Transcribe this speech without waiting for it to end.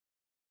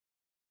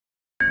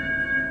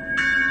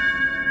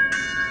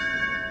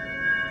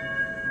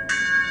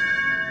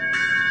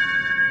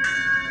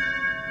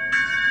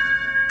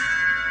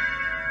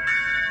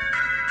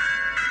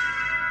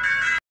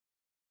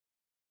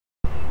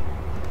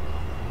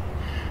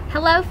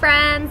Hello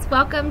friends,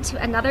 welcome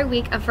to another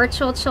week of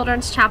Virtual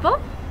Children's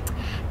Chapel.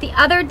 The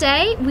other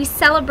day we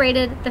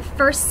celebrated the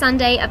first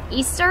Sunday of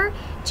Easter,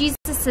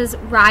 Jesus'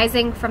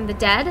 rising from the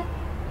dead.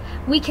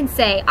 We can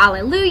say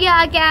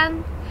Alleluia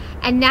again,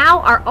 and now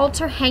our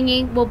altar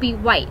hanging will be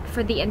white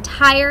for the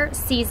entire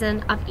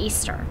season of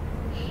Easter.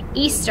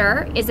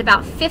 Easter is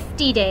about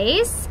 50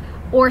 days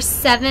or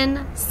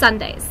 7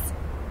 Sundays.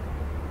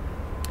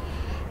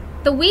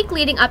 The week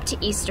leading up to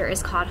Easter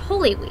is called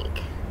Holy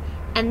Week.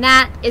 And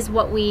that is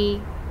what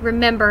we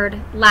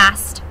remembered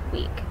last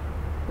week.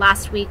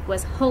 Last week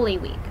was Holy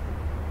Week.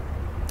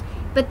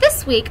 But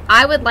this week,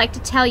 I would like to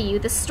tell you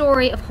the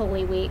story of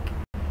Holy Week,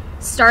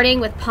 starting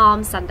with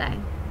Palm Sunday.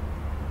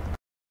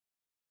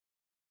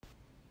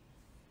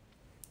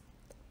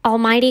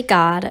 Almighty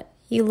God,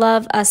 you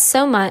love us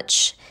so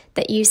much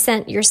that you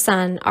sent your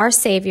Son, our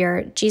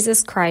Savior,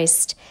 Jesus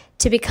Christ,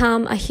 to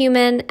become a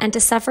human and to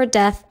suffer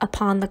death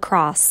upon the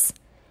cross.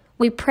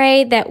 We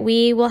pray that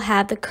we will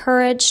have the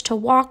courage to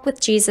walk with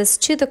Jesus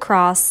to the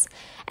cross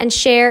and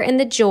share in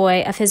the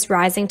joy of his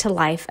rising to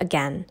life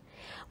again.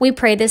 We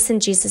pray this in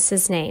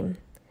Jesus' name.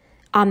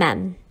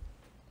 Amen.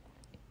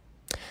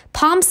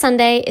 Palm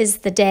Sunday is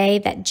the day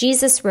that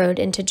Jesus rode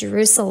into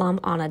Jerusalem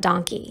on a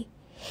donkey.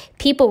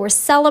 People were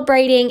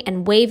celebrating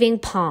and waving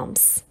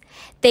palms.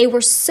 They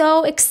were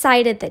so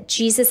excited that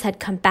Jesus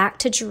had come back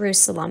to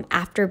Jerusalem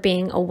after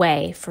being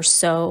away for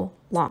so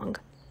long.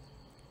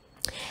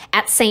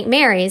 At St.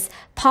 Mary's,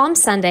 Palm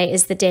Sunday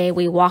is the day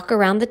we walk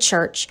around the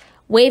church,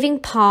 waving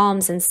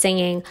palms and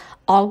singing,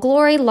 "All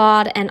glory,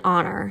 laud, and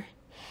honor."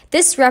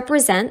 This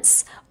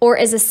represents or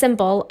is a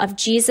symbol of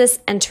Jesus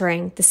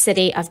entering the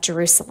city of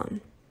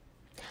Jerusalem.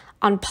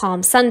 On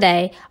Palm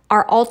Sunday,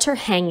 our altar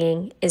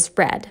hanging is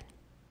red.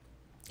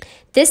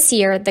 This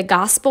year, the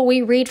gospel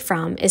we read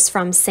from is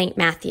from St.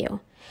 Matthew.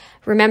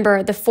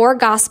 Remember, the 4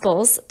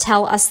 gospels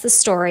tell us the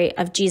story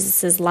of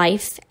Jesus'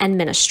 life and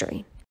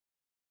ministry.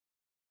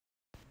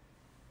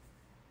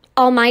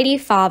 Almighty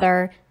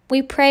Father,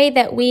 we pray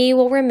that we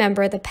will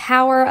remember the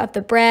power of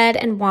the bread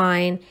and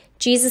wine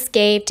Jesus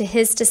gave to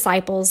his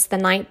disciples the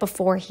night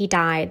before he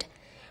died.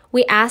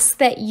 We ask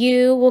that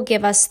you will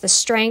give us the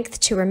strength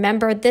to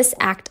remember this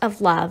act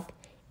of love.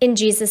 In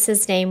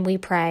Jesus' name we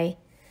pray.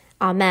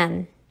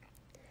 Amen.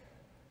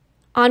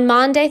 On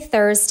Maundy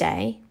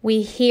Thursday,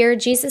 we hear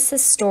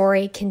Jesus'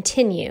 story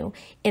continue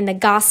in the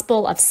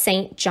Gospel of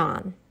St.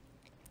 John.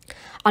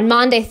 On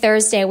Maundy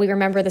Thursday, we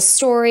remember the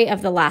story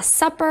of the Last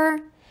Supper.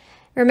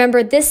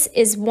 Remember, this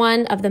is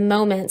one of the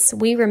moments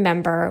we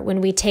remember when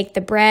we take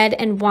the bread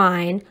and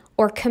wine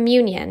or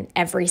communion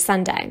every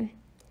Sunday.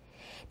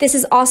 This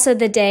is also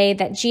the day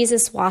that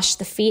Jesus washed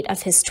the feet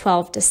of his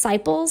 12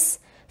 disciples,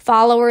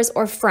 followers,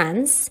 or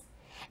friends,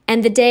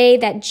 and the day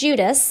that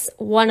Judas,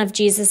 one of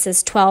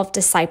Jesus' 12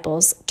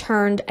 disciples,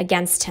 turned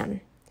against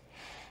him.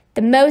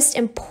 The most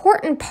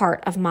important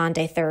part of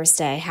Maundy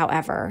Thursday,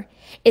 however,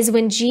 is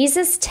when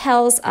Jesus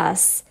tells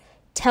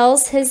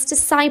his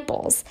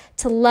disciples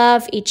to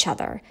love each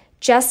other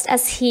just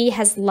as he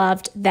has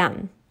loved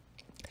them.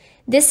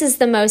 This is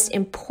the most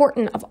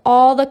important of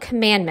all the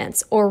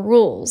commandments or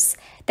rules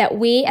that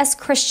we as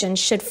Christians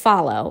should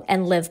follow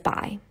and live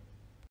by.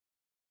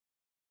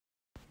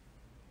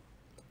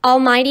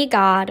 Almighty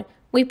God,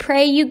 we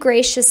pray you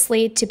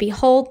graciously to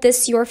behold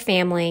this your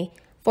family,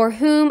 for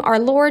whom our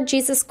Lord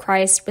Jesus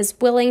Christ was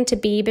willing to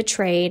be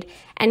betrayed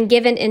and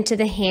given into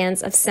the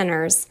hands of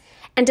sinners,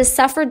 and to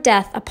suffer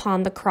death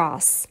upon the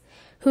cross,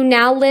 who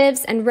now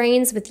lives and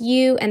reigns with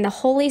you and the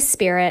Holy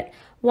Spirit,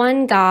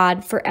 one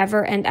God,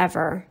 forever and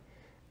ever.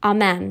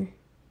 Amen.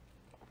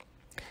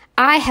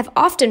 I have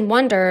often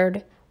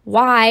wondered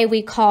why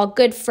we call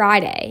Good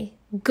Friday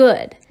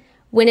good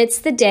when it's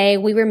the day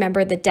we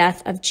remember the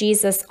death of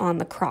Jesus on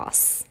the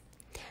cross.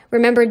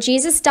 Remember,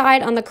 Jesus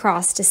died on the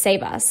cross to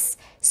save us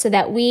so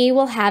that we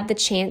will have the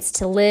chance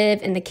to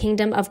live in the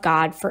kingdom of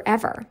God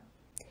forever.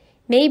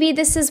 Maybe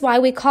this is why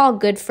we call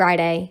Good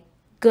Friday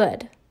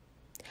good.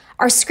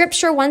 Our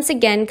scripture once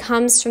again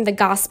comes from the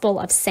Gospel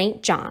of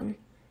St. John.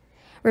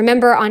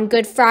 Remember, on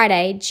Good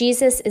Friday,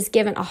 Jesus is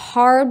given a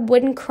hard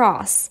wooden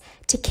cross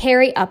to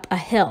carry up a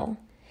hill.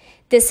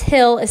 This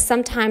hill is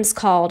sometimes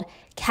called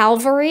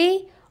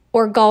Calvary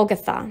or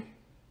Golgotha.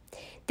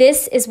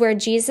 This is where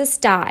Jesus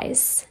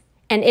dies,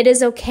 and it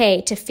is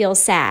okay to feel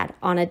sad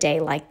on a day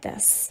like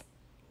this.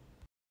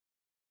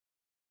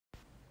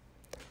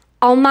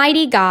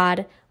 Almighty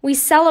God, we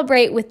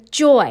celebrate with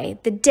joy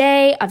the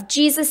day of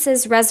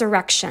Jesus'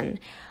 resurrection.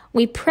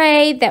 We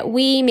pray that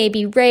we may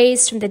be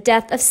raised from the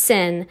death of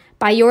sin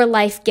by your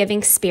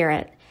life-giving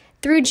Spirit,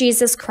 through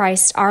Jesus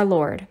Christ our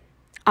Lord.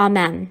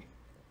 Amen.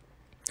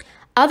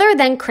 Other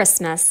than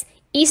Christmas,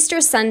 Easter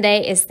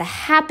Sunday is the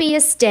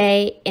happiest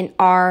day in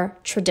our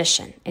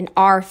tradition, in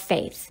our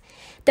faith,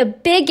 the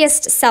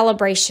biggest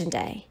celebration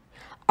day.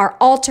 Our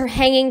altar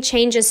hanging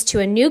changes to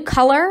a new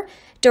color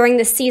during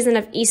the season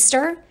of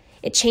Easter.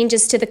 It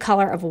changes to the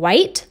color of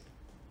white.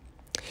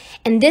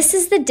 And this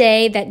is the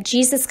day that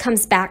Jesus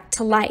comes back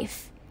to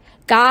life.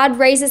 God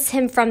raises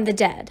him from the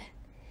dead.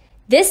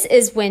 This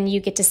is when you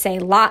get to say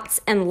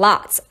lots and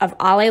lots of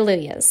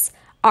alleluias,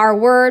 our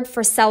word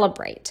for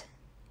celebrate.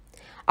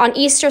 On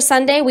Easter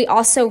Sunday, we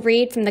also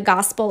read from the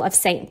Gospel of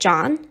St.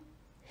 John.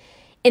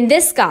 In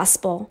this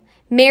Gospel,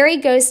 Mary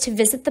goes to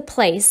visit the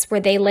place where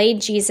they laid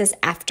Jesus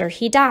after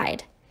he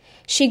died.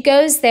 She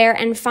goes there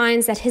and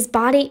finds that his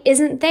body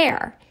isn't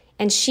there,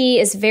 and she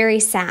is very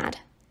sad.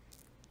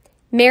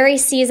 Mary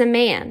sees a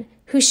man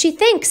who she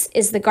thinks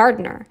is the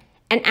gardener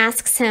and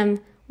asks him,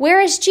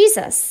 "Where is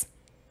Jesus?"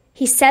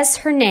 He says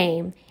her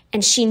name,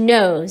 and she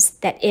knows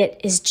that it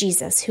is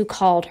Jesus who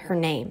called her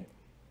name.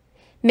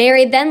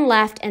 Mary then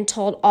left and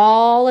told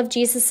all of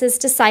Jesus'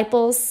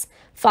 disciples,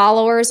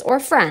 followers, or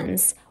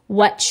friends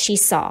what she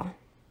saw.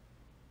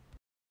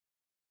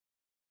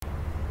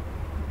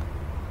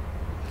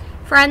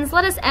 Friends,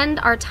 let us end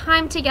our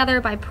time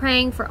together by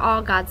praying for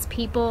all God's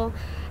people,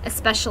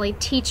 especially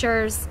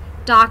teachers,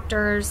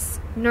 doctors,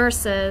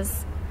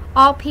 nurses,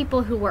 all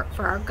people who work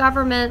for our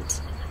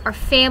government, our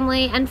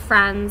family and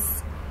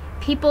friends,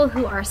 people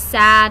who are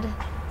sad,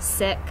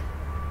 sick,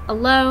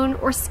 alone,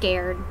 or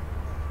scared.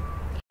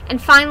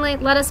 And finally,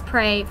 let us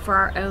pray for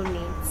our own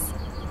needs.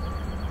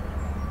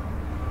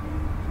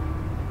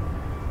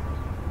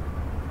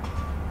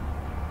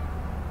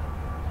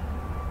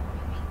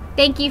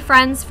 Thank you,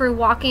 friends, for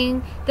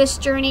walking this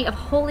journey of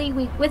Holy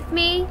Week with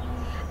me.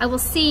 I will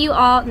see you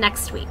all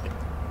next week.